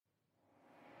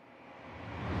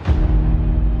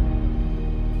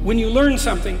When you learn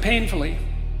something painfully,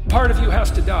 part of you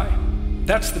has to die.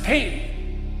 That's the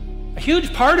pain. A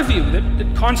huge part of you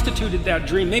that constituted that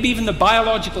dream, maybe even the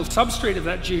biological substrate of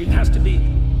that gene, has to be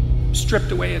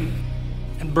stripped away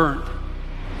and burned.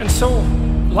 And so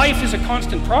life is a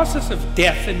constant process of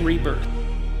death and rebirth.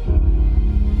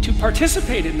 To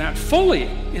participate in that fully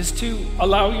is to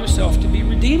allow yourself to be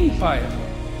redeemed by it.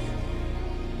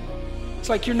 It's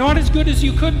like you're not as good as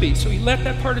you could be, so you let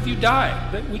that part of you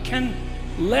die. That we can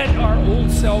let our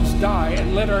old selves die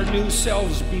and let our new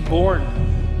selves be born.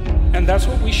 And that's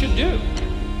what we should do.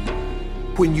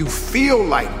 When you feel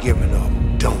like giving up,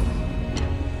 don't.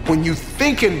 When you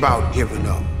thinking about giving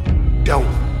up,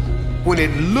 don't. When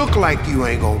it look like you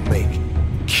ain't gonna make it,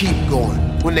 keep going.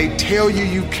 When they tell you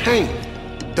you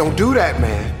can't, don't do that,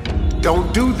 man.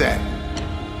 Don't do that.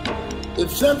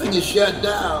 If something is shut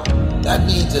down, that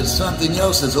means that something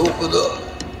else has opened up.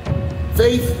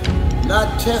 Faith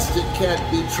not tested can't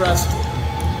be trusted.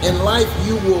 In life,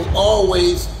 you will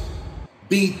always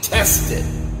be tested.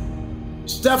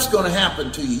 Stuff's gonna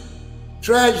happen to you.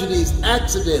 Tragedies,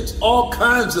 accidents, all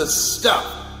kinds of stuff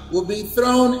will be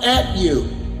thrown at you.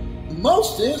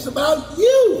 Most is about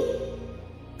you,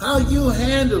 how you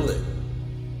handle it.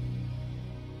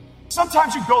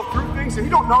 Sometimes you go through things and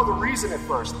you don't know the reason at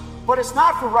first, but it's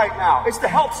not for right now. It's to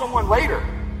help someone later,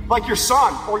 like your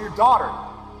son or your daughter.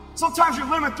 Sometimes you're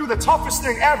living through the toughest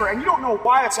thing ever and you don't know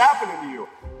why it's happening to you.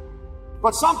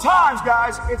 But sometimes,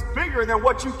 guys, it's bigger than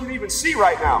what you can even see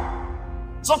right now.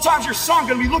 Sometimes your son's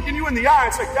going to be looking you in the eye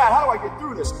and say, Dad, how do I get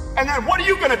through this? And then what are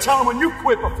you going to tell him when you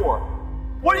quit before?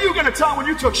 What are you going to tell him when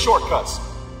you took shortcuts?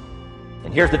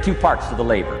 And here's the two parts to the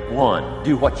labor. One,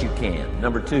 do what you can.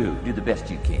 Number two, do the best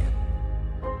you can.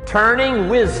 Turning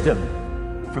wisdom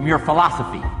from your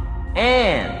philosophy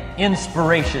and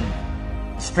inspiration,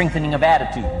 strengthening of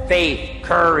attitude, faith,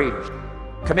 courage,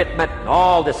 commitment, and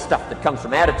all this stuff that comes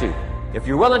from attitude. If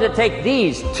you're willing to take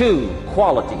these two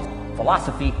qualities,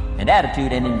 philosophy and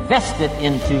attitude, and invest it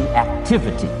into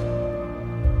activity,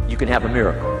 you can have a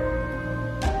miracle.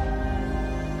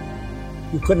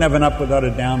 You couldn't have an up without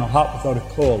a down, a hot without a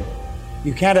cold.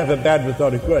 You can't have a bad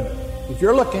without a good. If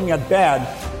you're looking at bad,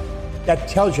 that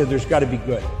tells you there's got to be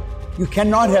good. You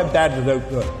cannot have bad without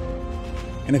good.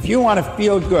 And if you want to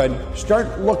feel good,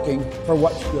 start looking for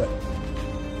what's good.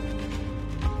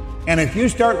 And if you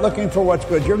start looking for what's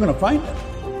good, you're going to find it.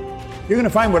 You're going to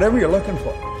find whatever you're looking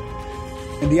for.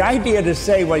 And the idea to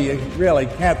say, well, you really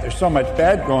can't, there's so much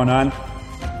bad going on,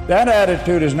 that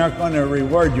attitude is not going to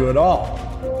reward you at all.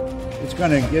 It's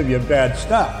going to give you bad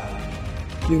stuff.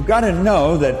 You've got to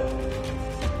know that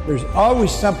there's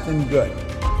always something good.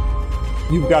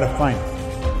 You've got to find it.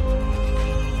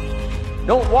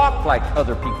 Don't walk like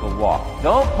other people walk.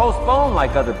 Don't postpone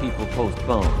like other people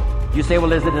postpone. You say,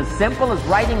 well, is it as simple as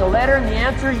writing a letter? And the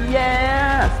answer,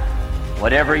 yes.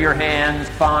 Whatever your hands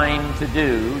find to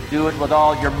do, do it with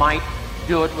all your might,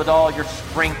 do it with all your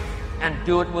strength, and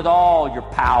do it with all your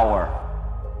power.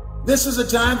 This is a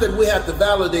time that we have to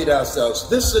validate ourselves.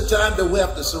 This is a time that we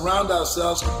have to surround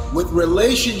ourselves with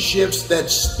relationships that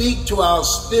speak to our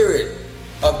spirit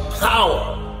of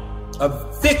power,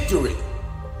 of victory,